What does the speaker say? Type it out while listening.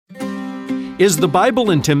Is the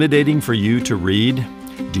Bible intimidating for you to read?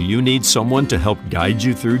 Do you need someone to help guide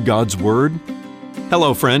you through God's Word?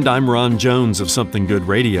 Hello, friend. I'm Ron Jones of Something Good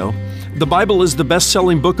Radio. The Bible is the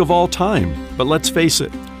best-selling book of all time, but let's face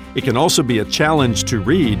it, it can also be a challenge to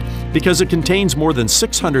read because it contains more than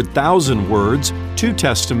 600,000 words, 2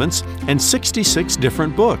 testaments, and 66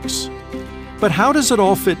 different books. But how does it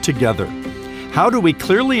all fit together? How do we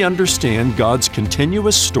clearly understand God's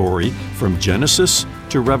continuous story from Genesis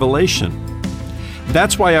to Revelation?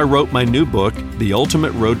 That's why I wrote my new book, The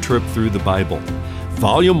Ultimate Road Trip Through the Bible.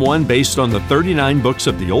 Volume 1, based on the 39 books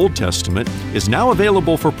of the Old Testament, is now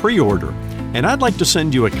available for pre-order, and I'd like to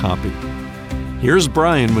send you a copy. Here's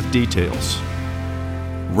Brian with details.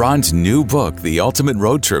 Ron's new book, The Ultimate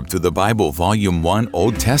Road Trip Through the Bible, Volume 1,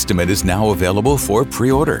 Old Testament, is now available for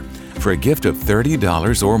pre-order. For a gift of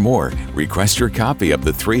 $30 or more, request your copy of the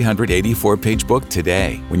 384-page book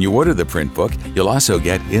today. When you order the print book, you'll also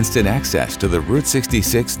get instant access to the Route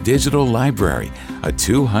 66 Digital Library, a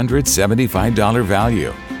 $275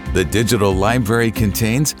 value. The digital library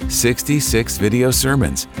contains 66 video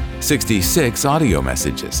sermons, 66 audio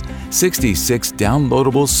messages, 66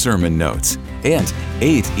 downloadable sermon notes, and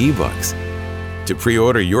 8 ebooks. To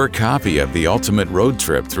pre-order your copy of The Ultimate Road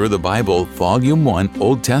Trip Through the Bible, Volume 1,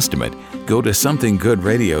 Old Testament, go to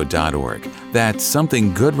somethinggoodradio.org. That's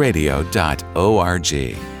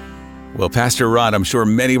somethinggoodradio.org. Well, Pastor Ron, I'm sure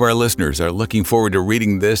many of our listeners are looking forward to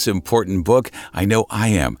reading this important book. I know I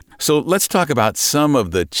am. So let's talk about some of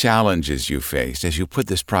the challenges you faced as you put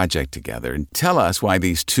this project together, and tell us why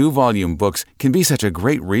these 2-volume books can be such a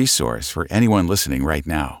great resource for anyone listening right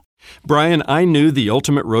now. Brian, I knew The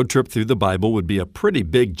Ultimate Road Trip Through the Bible would be a pretty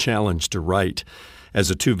big challenge to write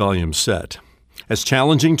as a 2-volume set. As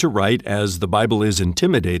challenging to write as the Bible is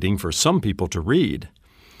intimidating for some people to read.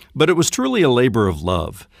 But it was truly a labor of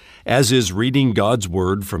love, as is reading God's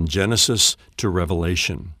Word from Genesis to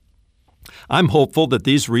Revelation. I'm hopeful that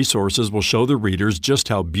these resources will show the readers just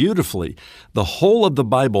how beautifully the whole of the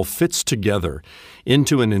Bible fits together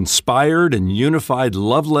into an inspired and unified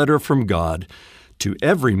love letter from God to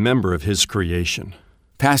every member of His creation.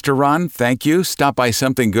 Pastor Ron, thank you. Stop by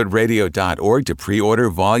somethinggoodradio.org to pre-order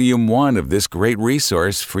Volume 1 of this great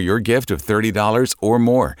resource for your gift of $30 or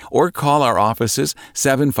more. Or call our offices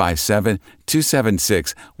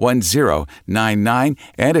 757-276-1099.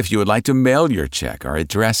 And if you would like to mail your check, our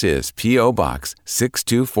address is P.O. Box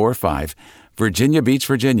 6245, Virginia Beach,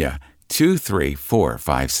 Virginia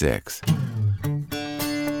 23456.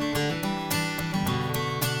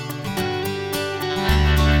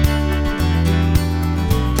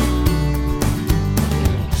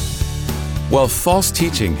 Well, false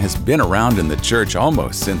teaching has been around in the church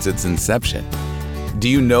almost since its inception. Do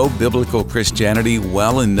you know biblical Christianity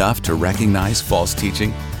well enough to recognize false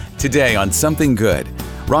teaching? Today on Something Good,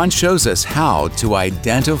 Ron shows us how to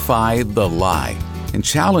identify the lie and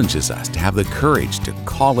challenges us to have the courage to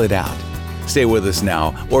call it out. Stay with us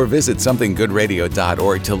now or visit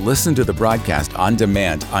somethinggoodradio.org to listen to the broadcast on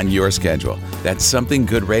demand on your schedule. That's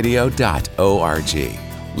somethinggoodradio.org.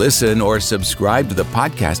 Listen or subscribe to the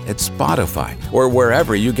podcast at Spotify or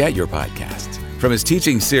wherever you get your podcasts. From his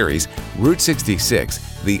teaching series, Route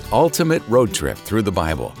 66, The Ultimate Road Trip Through the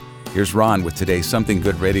Bible. Here's Ron with today's Something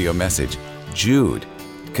Good Radio message, Jude,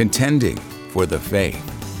 Contending for the Faith.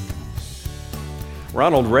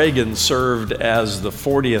 Ronald Reagan served as the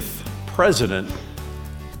 40th President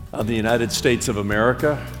of the United States of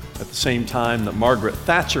America at the same time that Margaret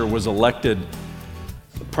Thatcher was elected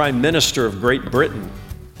the Prime Minister of Great Britain.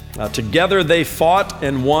 Together they fought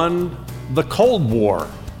and won the Cold War.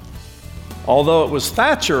 Although it was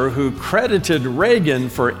Thatcher who credited Reagan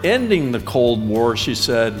for ending the Cold War, she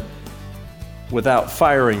said, without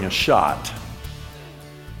firing a shot.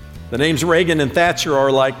 The names Reagan and Thatcher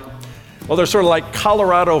are they're sort of like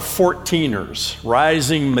Colorado 14ers,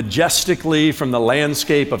 rising majestically from the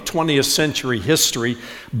landscape of 20th century history.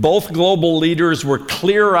 Both global leaders were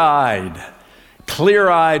clear-eyed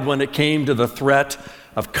when it came to the threat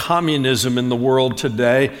of communism in the world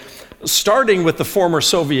today, starting with the former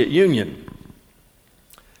Soviet Union.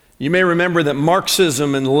 You may remember that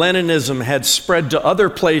Marxism and Leninism had spread to other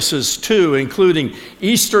places too, including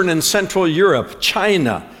Eastern and Central Europe,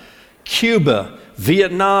 China, Cuba,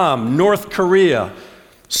 Vietnam, North Korea,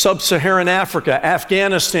 Sub-Saharan Africa,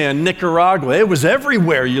 Afghanistan, Nicaragua. It was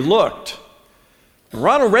everywhere you looked.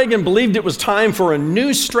 Ronald Reagan believed it was time for a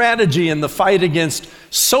new strategy in the fight against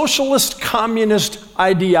socialist communist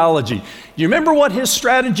ideology. You remember what his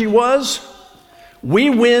strategy was? We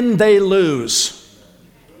win, they lose.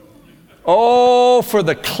 Oh, for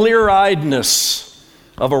the clear-eyedness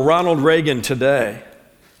of a Ronald Reagan today.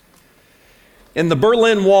 In the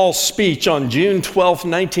Berlin Wall speech on June 12,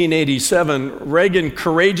 1987, Reagan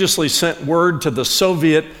courageously sent word to the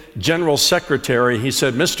Soviet General Secretary. He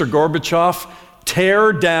said, "Mr. Gorbachev,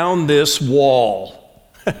 tear down this wall."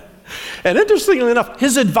 And interestingly enough,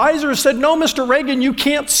 his advisors said, "No, Mr. Reagan, you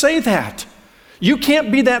can't say that. You can't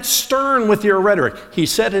be that stern with your rhetoric." He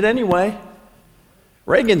said it anyway.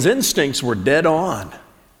 Reagan's instincts were dead on.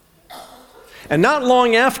 And not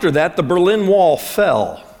long after that, the Berlin Wall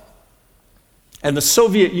fell, and the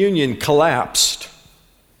Soviet Union collapsed.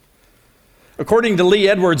 According to Lee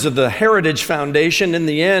Edwards of the Heritage Foundation, in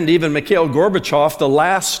the end, even Mikhail Gorbachev, the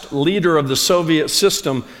last leader of the Soviet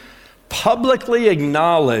system, publicly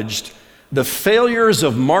acknowledged the failures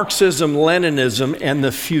of Marxism-Leninism and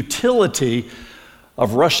the futility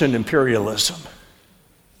of Russian imperialism.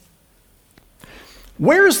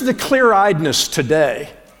 Where's the clear-eyedness today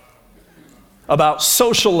about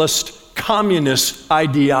socialist, communist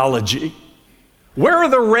ideology? Where are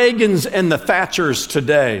the Reagans and the Thatchers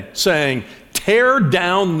today saying, tear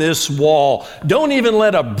down this wall? Don't even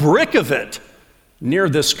let a brick of it near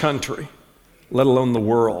this country, let alone the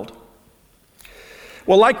world.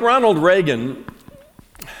 Well, like Ronald Reagan,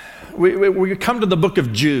 we come to the book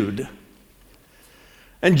of Jude.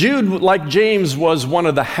 And Jude, like James, was one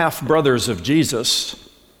of the half-brothers of Jesus.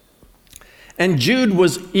 And Jude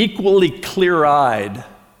was equally clear-eyed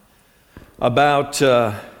about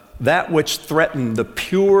that which threatened the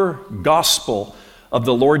pure gospel of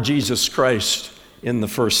the Lord Jesus Christ in the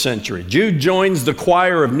first century. Jude joins the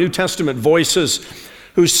choir of New Testament voices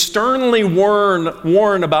who sternly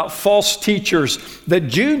warn about false teachers that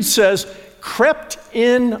Jude says crept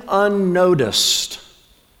in unnoticed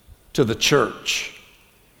to the church.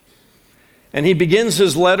 And he begins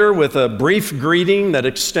his letter with a brief greeting that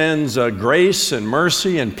extends grace and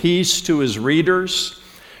mercy and peace to his readers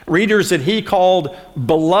that he called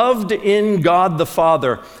beloved in God the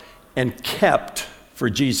Father and kept for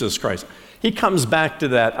Jesus Christ. He comes back to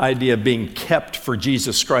that idea of being kept for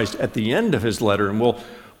Jesus Christ at the end of his letter, and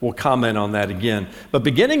we'll comment on that again. But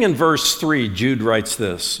beginning in verse 3, Jude writes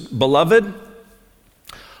this: "Beloved,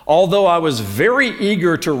 although I was very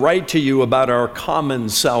eager to write to you about our common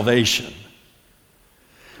salvation,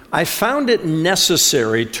 I found it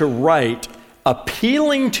necessary to write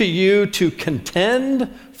appealing to you to contend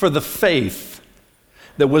for the faith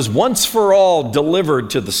that was once for all delivered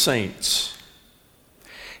to the saints."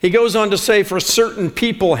 He goes on to say, "For certain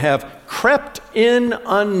people have crept in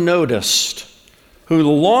unnoticed, who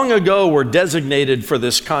long ago were designated for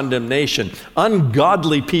this condemnation.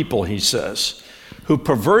 Ungodly people," he says, "who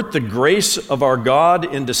pervert the grace of our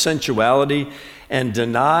God into sensuality and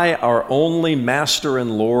deny our only Master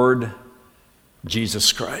and Lord,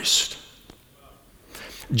 Jesus Christ."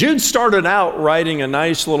 Jude started out writing a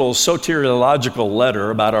nice little soteriological letter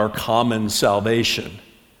about our common salvation.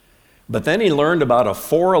 But then he learned about a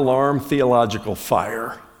 4-alarm theological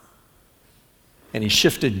fire, and he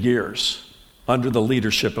shifted gears under the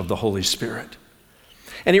leadership of the Holy Spirit.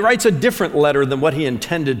 And he writes a different letter than what he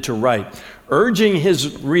intended to write, urging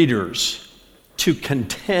his readers to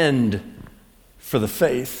contend for the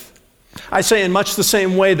faith. I say in much the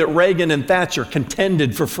same way that Reagan and Thatcher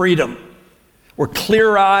contended for freedom. We're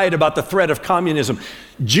clear-eyed about the threat of communism.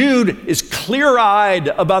 Jude is clear-eyed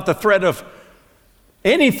about the threat of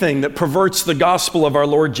anything that perverts the gospel of our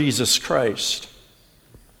Lord Jesus Christ.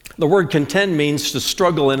 The word contend means to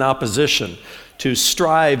struggle in opposition, to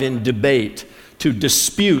strive in debate, to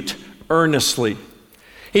dispute earnestly.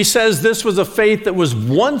 He says this was a faith that was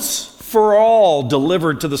once for all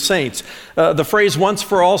delivered to the saints. The phrase once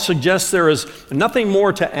for all suggests there is nothing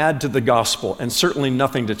more to add to the gospel and certainly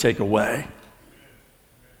nothing to take away.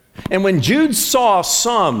 And when Jude saw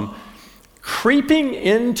some creeping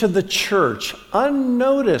into the church,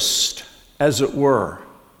 unnoticed as it were,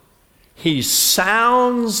 he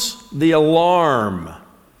sounds the alarm,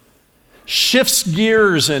 shifts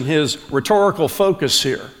gears in his rhetorical focus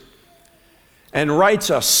here, and writes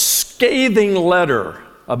a scathing letter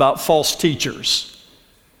about false teachers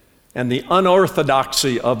and the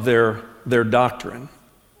unorthodoxy of their doctrine.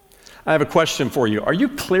 I have a question for you. Are you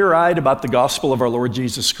clear-eyed about the gospel of our Lord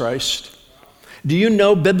Jesus Christ? Do you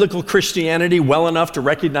know biblical Christianity well enough to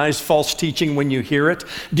recognize false teaching when you hear it?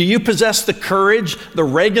 Do you possess the courage, the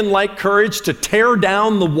Reagan-like courage, to tear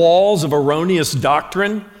down the walls of erroneous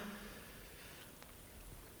doctrine?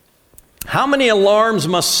 How many alarms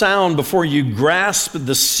must sound before you grasp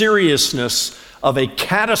the seriousness of a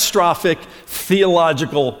catastrophic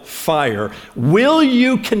theological fire? Will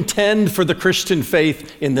you contend for the Christian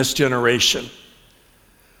faith in this generation?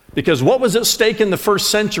 Because what was at stake in the first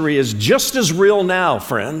century is just as real now,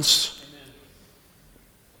 friends.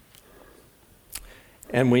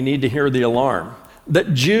 and we need to hear the alarm.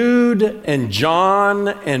 That Jude and John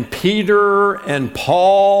and Peter and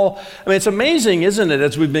Paul, I mean, it's amazing, isn't it,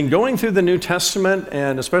 as we've been going through the New Testament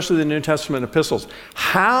and especially the New Testament epistles,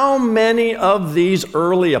 how many of these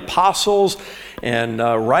early apostles and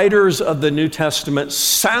writers of the New Testament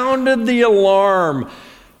sounded the alarm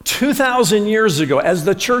 2,000 years ago as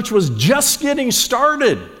the church was just getting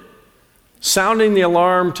started, sounding the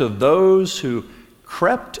alarm to those who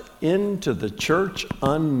crept into the church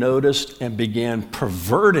unnoticed and began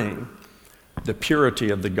perverting the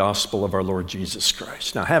purity of the gospel of our Lord Jesus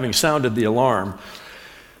Christ. Now, having sounded the alarm,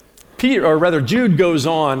 Jude goes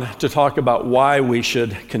on to talk about why we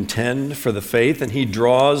should contend for the faith, and he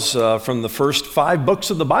draws from the first 5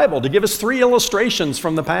 books of the Bible to give us 3 illustrations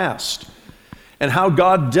from the past and how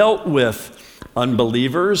God dealt with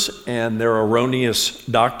unbelievers and their erroneous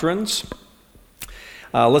doctrines.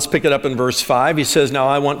 Let's pick it up in verse 5. He says, "Now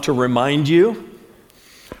I want to remind you,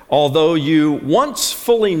 although you once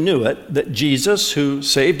fully knew it, that Jesus, who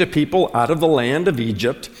saved a people out of the land of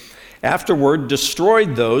Egypt, afterward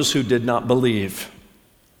destroyed those who did not believe.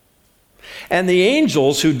 And the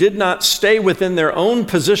angels who did not stay within their own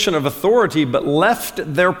position of authority, but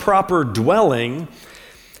left their proper dwelling,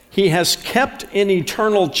 he has kept in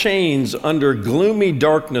eternal chains under gloomy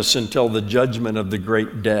darkness until the judgment of the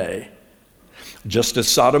great day. Just as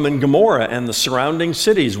Sodom and Gomorrah and the surrounding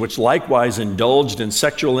cities, which likewise indulged in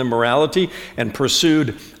sexual immorality and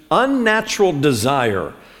pursued unnatural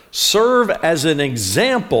desire, serve as an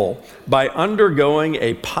example by undergoing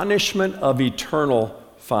a punishment of eternal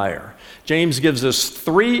fire." James gives us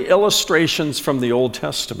 3 illustrations from the Old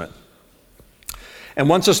Testament and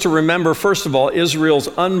wants us to remember, first of all, Israel's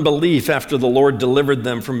unbelief after the Lord delivered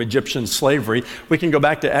them from Egyptian slavery. We can go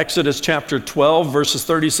back to Exodus chapter 12, verses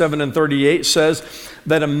 37 and 38 says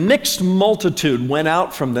that a mixed multitude went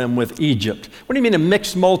out from them with Egypt. What do you mean a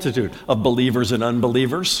mixed multitude? Of believers and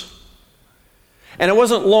unbelievers. And it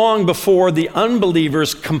wasn't long before the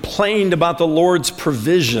unbelievers complained about the Lord's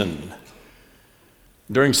provision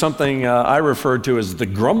during something I referred to as the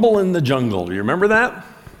grumble in the jungle. Do you remember that?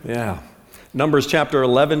 Yeah. Numbers chapter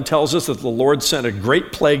 11 tells us that the Lord sent a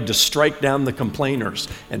great plague to strike down the complainers,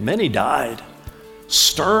 and many died.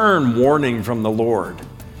 Stern warning from the Lord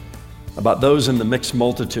about those in the mixed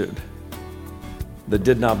multitude that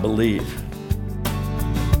did not believe.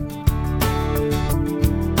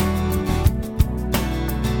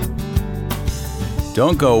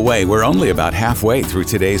 Don't go away. We're only about halfway through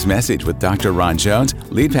today's message with Dr. Ron Jones,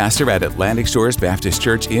 lead pastor at Atlantic Shores Baptist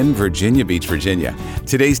Church in Virginia Beach, Virginia.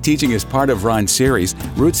 Today's teaching is part of Ron's series,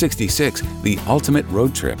 Route 66, the ultimate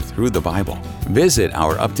road trip through the Bible. Visit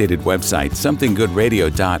our updated website,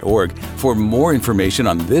 somethinggoodradio.org, for more information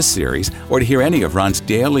on this series or to hear any of Ron's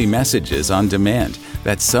daily messages on demand.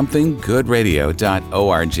 That's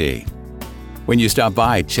somethinggoodradio.org. When you stop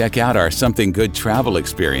by, check out our Something Good travel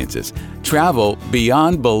experiences. Travel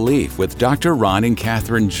beyond belief with Dr. Ron and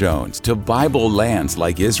Catherine Jones to Bible lands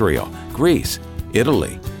like Israel, Greece,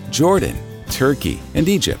 Italy, Jordan, Turkey, and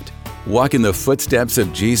Egypt. Walk in the footsteps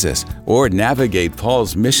of Jesus or navigate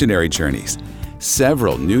Paul's missionary journeys.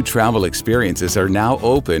 Several new travel experiences are now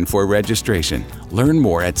open for registration. Learn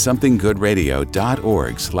more at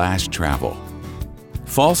somethinggoodradio.org/travel.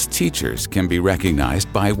 False teachers can be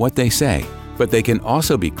recognized by what they say, but they can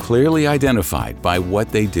also be clearly identified by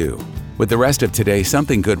what they do. With the rest of today's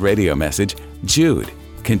Something Good radio message, Jude,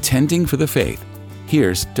 Contending for the Faith.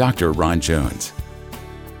 Here's Dr. Ron Jones.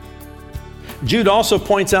 Jude also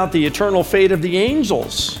points out the eternal fate of the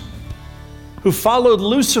angels who followed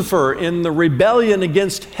Lucifer in the rebellion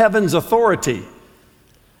against heaven's authority.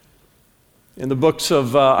 In the books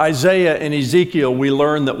of Isaiah and Ezekiel, we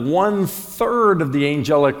learn that 1/3 of the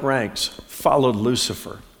angelic ranks followed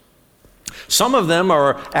Lucifer. Some of them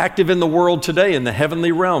are active in the world today in the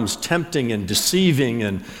heavenly realms, tempting and deceiving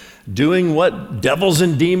and doing what devils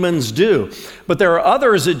and demons do. But there are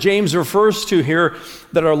others that James refers to here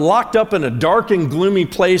that are locked up in a dark and gloomy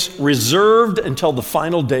place, reserved until the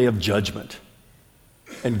final day of judgment.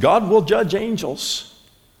 And God will judge angels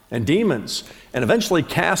and demons and eventually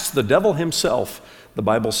cast the devil himself, the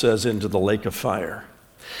Bible says, into the lake of fire.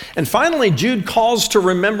 And finally, Jude calls to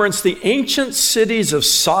remembrance the ancient cities of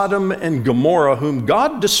Sodom and Gomorrah, whom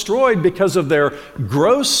God destroyed because of their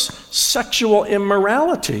gross sexual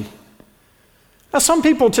immorality. Now, some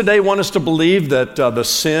people today want us to believe that the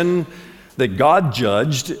sin that God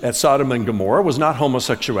judged at Sodom and Gomorrah was not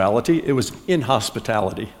homosexuality, it was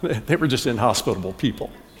inhospitality. They were just inhospitable people,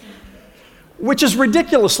 which is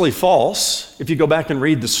ridiculously false if you go back and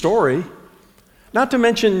read the story. Not to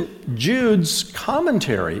mention Jude's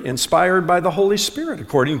commentary inspired by the Holy Spirit.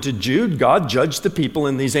 According to Jude, God judged the people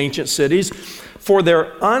in these ancient cities for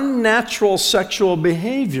their unnatural sexual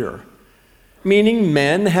behavior, meaning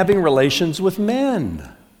men having relations with men.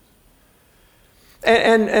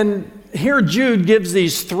 And here Jude gives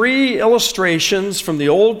these three illustrations from the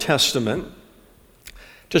Old Testament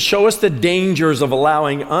to show us the dangers of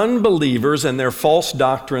allowing unbelievers and their false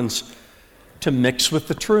doctrines to mix with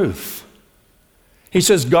the truth. He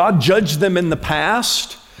says God judged them in the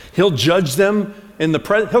past. He'll judge them in the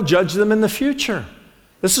present. He'll judge them in the future.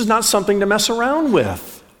 This is not something to mess around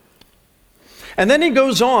with. And then he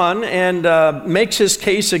goes on and makes his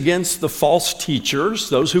case against the false teachers,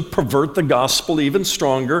 those who pervert the gospel even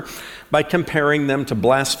stronger, by comparing them to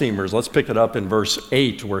blasphemers. Let's pick it up in verse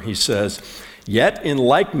 8 where he says, "Yet in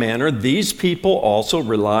like manner these people also,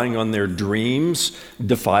 relying on their dreams,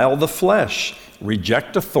 defile the flesh,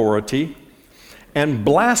 reject authority, and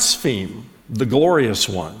blaspheme the glorious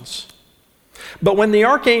ones. But when the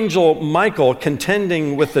archangel Michael,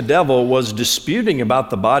 contending with the devil, was disputing about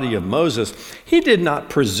the body of Moses, he did not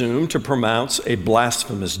presume to pronounce a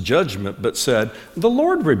blasphemous judgment, but said, 'The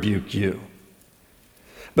Lord rebuke you.'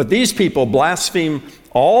 But these people blaspheme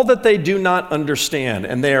all that they do not understand,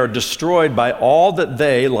 and they are destroyed by all that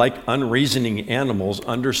they, like unreasoning animals,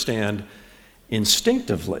 understand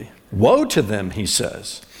instinctively. Woe to them," he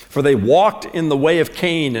says, "for they walked in the way of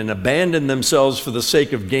Cain and abandoned themselves for the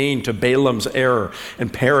sake of gain to Balaam's error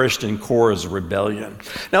and perished in Korah's rebellion."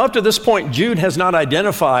 Now, up to this point, Jude has not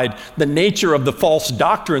identified the nature of the false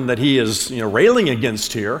doctrine that he is railing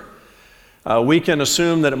against here. We can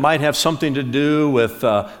assume that it might have something to do with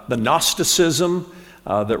the Gnosticism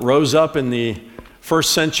that rose up in the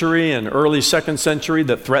first century and early second century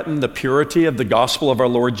that threatened the purity of the gospel of our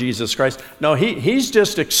Lord Jesus Christ. No, he's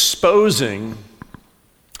just exposing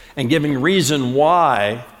and giving reason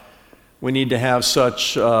why we need to have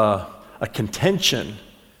such a contention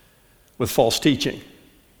with false teaching,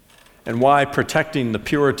 and why protecting the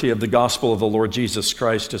purity of the gospel of the Lord Jesus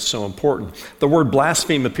Christ is so important. The word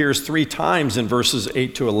blaspheme appears 3 times in verses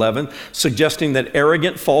 8 to 11, suggesting that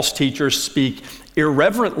arrogant false teachers speak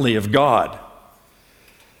irreverently of God.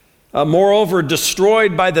 Moreover,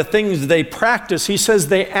 destroyed by the things they practice, he says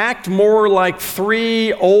they act more like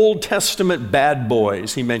 3 Old Testament bad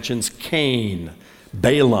boys. He mentions Cain,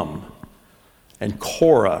 Balaam, and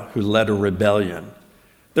Korah, who led a rebellion.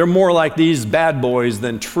 They're more like these bad boys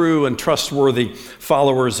than true and trustworthy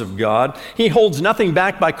followers of God. He holds nothing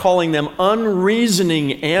back by calling them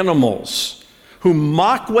unreasoning animals who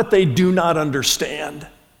mock what they do not understand.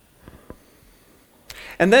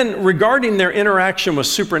 And then regarding their interaction with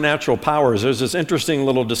supernatural powers, there's this interesting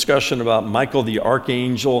little discussion about Michael the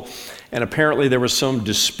archangel, and apparently there was some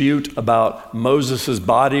dispute about Moses'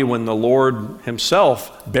 body when the Lord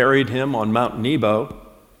himself buried him on Mount Nebo.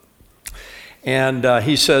 And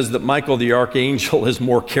he says that Michael the archangel is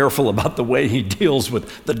more careful about the way he deals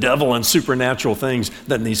with the devil and supernatural things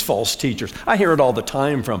than these false teachers. I hear it all the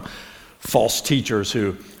time from false teachers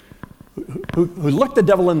who look the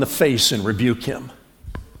devil in the face and rebuke him.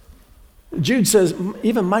 Jude says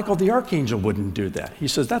even Michael the archangel wouldn't do that. He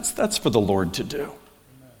says that's for the Lord to do.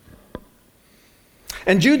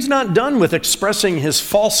 And Jude's not done with expressing his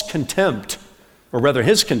false contempt, or rather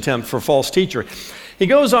his contempt for false teacher. He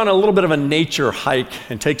goes on a little bit of a nature hike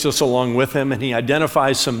and takes us along with him, and he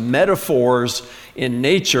identifies some metaphors in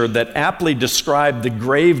nature that aptly describe the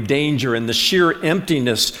grave danger and the sheer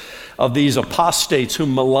emptiness of these apostates who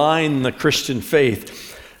malign the Christian faith.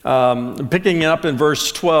 Picking it up in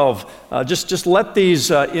verse 12, just let these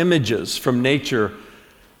images from nature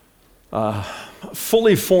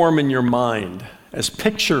fully form in your mind as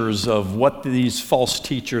pictures of what these false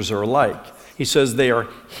teachers are like. He says they are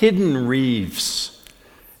hidden reefs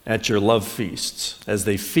at your love feasts as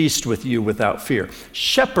they feast with you without fear.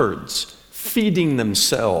 Shepherds feeding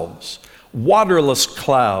themselves, waterless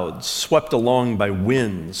clouds swept along by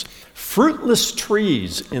winds, fruitless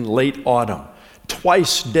trees in late autumn,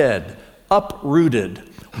 twice dead, uprooted,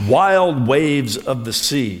 wild waves of the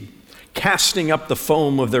sea, casting up the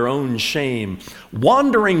foam of their own shame,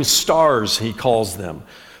 wandering stars, he calls them,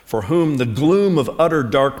 for whom the gloom of utter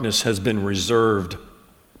darkness has been reserved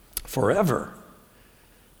forever.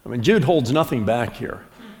 I mean, Jude holds nothing back here.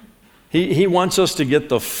 He wants us to get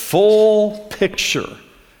the full picture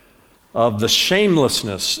of the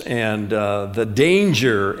shamelessness and the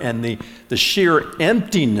danger and the sheer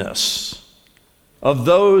emptiness of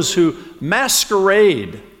those who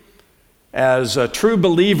masquerade as true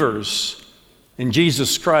believers in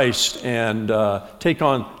Jesus Christ and take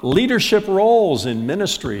on leadership roles in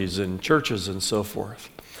ministries and churches and so forth.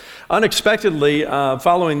 Unexpectedly,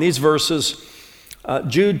 following these verses,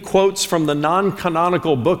 Jude quotes from the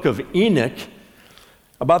non-canonical book of Enoch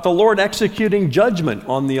about the Lord executing judgment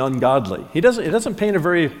on the ungodly. It doesn't paint a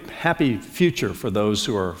very happy future for those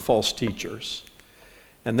who are false teachers.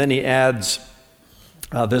 And then he adds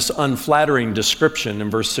this unflattering description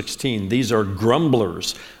in verse 16. These are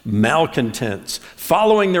grumblers, malcontents,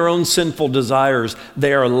 following their own sinful desires.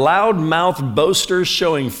 They are loud-mouthed boasters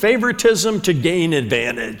showing favoritism to gain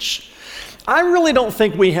advantage. I really don't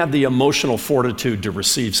think we have the emotional fortitude to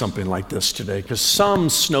receive something like this today, because some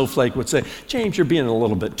snowflake would say, James, you're being a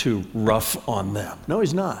little bit too rough on them. No,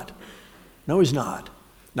 he's not. No, he's not.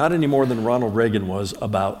 Not any more than Ronald Reagan was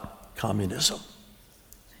about communism.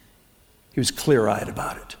 He was clear-eyed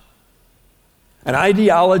about it. An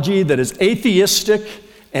ideology that is atheistic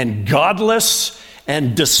and godless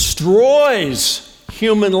and destroys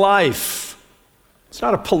human life. It's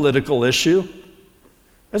not a political issue.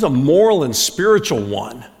 It's a moral and spiritual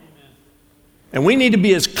one. And we need to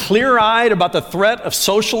be as clear-eyed about the threat of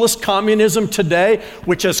socialist communism today,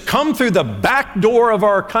 which has come through the back door of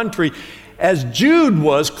our country, as Jude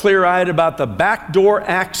was clear-eyed about the backdoor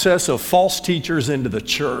access of false teachers into the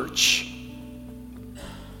church.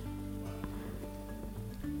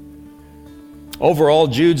 Overall,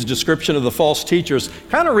 Jude's description of the false teachers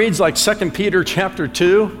kind of reads like 2 Peter chapter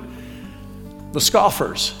 2. The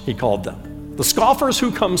scoffers, he called them. The scoffers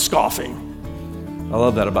who come scoffing. I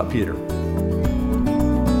love that about Peter.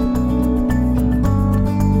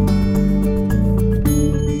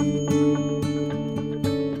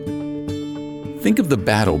 Think of the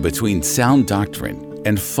battle between sound doctrine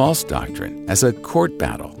and false doctrine as a court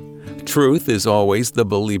battle. Truth is always the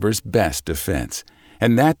believer's best defense,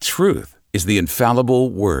 and that truth is the infallible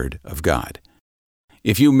Word of God.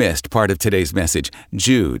 If you missed part of today's message,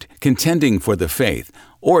 Jude, Contending for the Faith,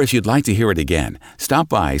 or if you'd like to hear it again, stop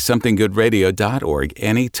by somethinggoodradio.org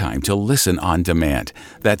anytime to listen on demand.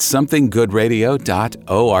 That's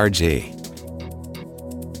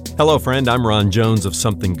somethinggoodradio.org. Hello, friend. I'm Ron Jones of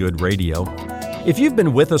Something Good Radio. If you've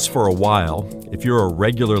been with us for a while, if you're a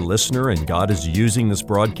regular listener and God is using this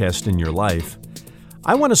broadcast in your life,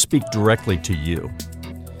 I want to speak directly to you.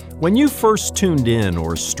 When you first tuned in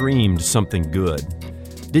or streamed Something Good,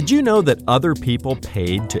 did you know that other people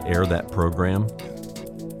paid to air that program?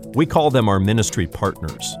 We call them our ministry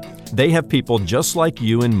partners. They have people just like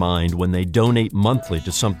you in mind when they donate monthly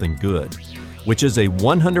to Something Good, which is a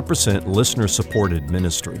 100% listener-supported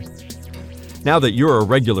ministry. Now that you're a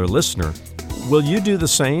regular listener, will you do the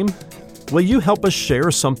same? Will you help us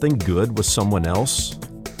share something good with someone else?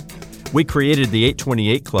 We created the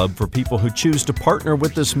 828 Club for people who choose to partner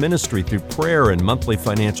with this ministry through prayer and monthly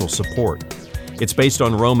financial support. It's based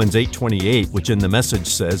on Romans 8:28, which in the message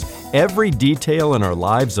says, every detail in our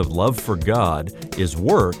lives of love for God is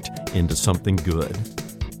worked into something good.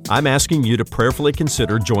 I'm asking you to prayerfully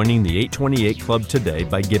consider joining the 828 Club today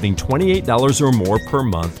by giving $28 or more per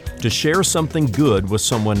month to share something good with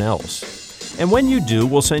someone else. And when you do,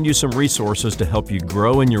 we'll send you some resources to help you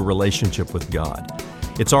grow in your relationship with God.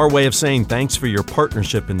 It's our way of saying thanks for your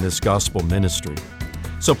partnership in this gospel ministry.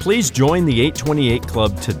 So please join the 828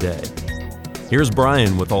 Club today. Here's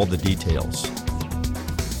Brian with all the details.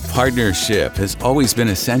 Partnership has always been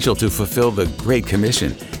essential to fulfill the Great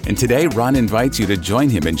Commission, and today Ron invites you to join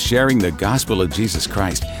him in sharing the gospel of Jesus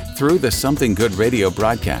Christ through the Something Good radio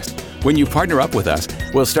broadcast. When you partner up with us,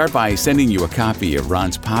 we'll start by sending you a copy of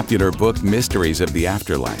Ron's popular book, Mysteries of the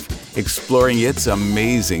Afterlife, exploring its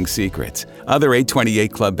amazing secrets. Other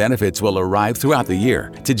 828 Club benefits will arrive throughout the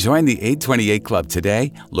year. To join the 828 Club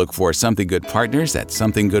today, look for Something Good partners at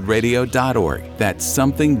somethinggoodradio.org. That's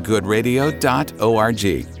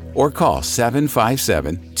somethinggoodradio.org. Or call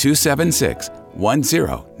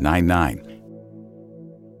 757-276-1099.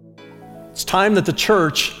 It's time that the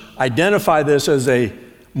church identify this as a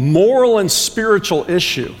moral and spiritual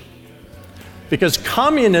issue, because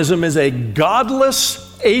communism is a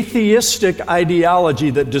godless, atheistic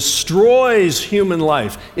ideology that destroys human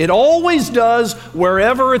life. It always does,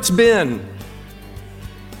 wherever it's been.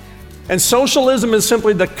 And socialism is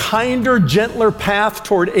simply the kinder, gentler path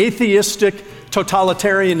toward atheistic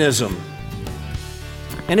totalitarianism.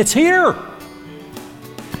 And it's here.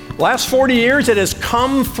 Last 40 years, it has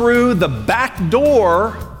come through the back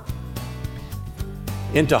door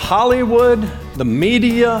into Hollywood, the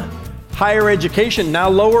media, higher education, now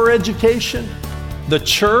lower education, the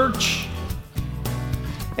church,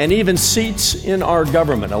 and even seats in our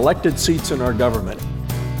government, elected seats in our government.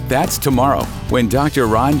 That's tomorrow when Dr.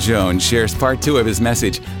 Ron Jones shares part 2 of his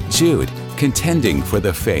message, Jude, Contending for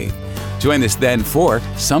the Faith. Join us then for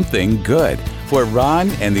Something Good, For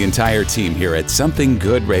Ron and the entire team here at Something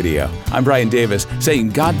Good Radio, I'm Brian Davis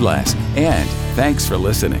saying God bless and thanks for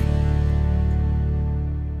listening.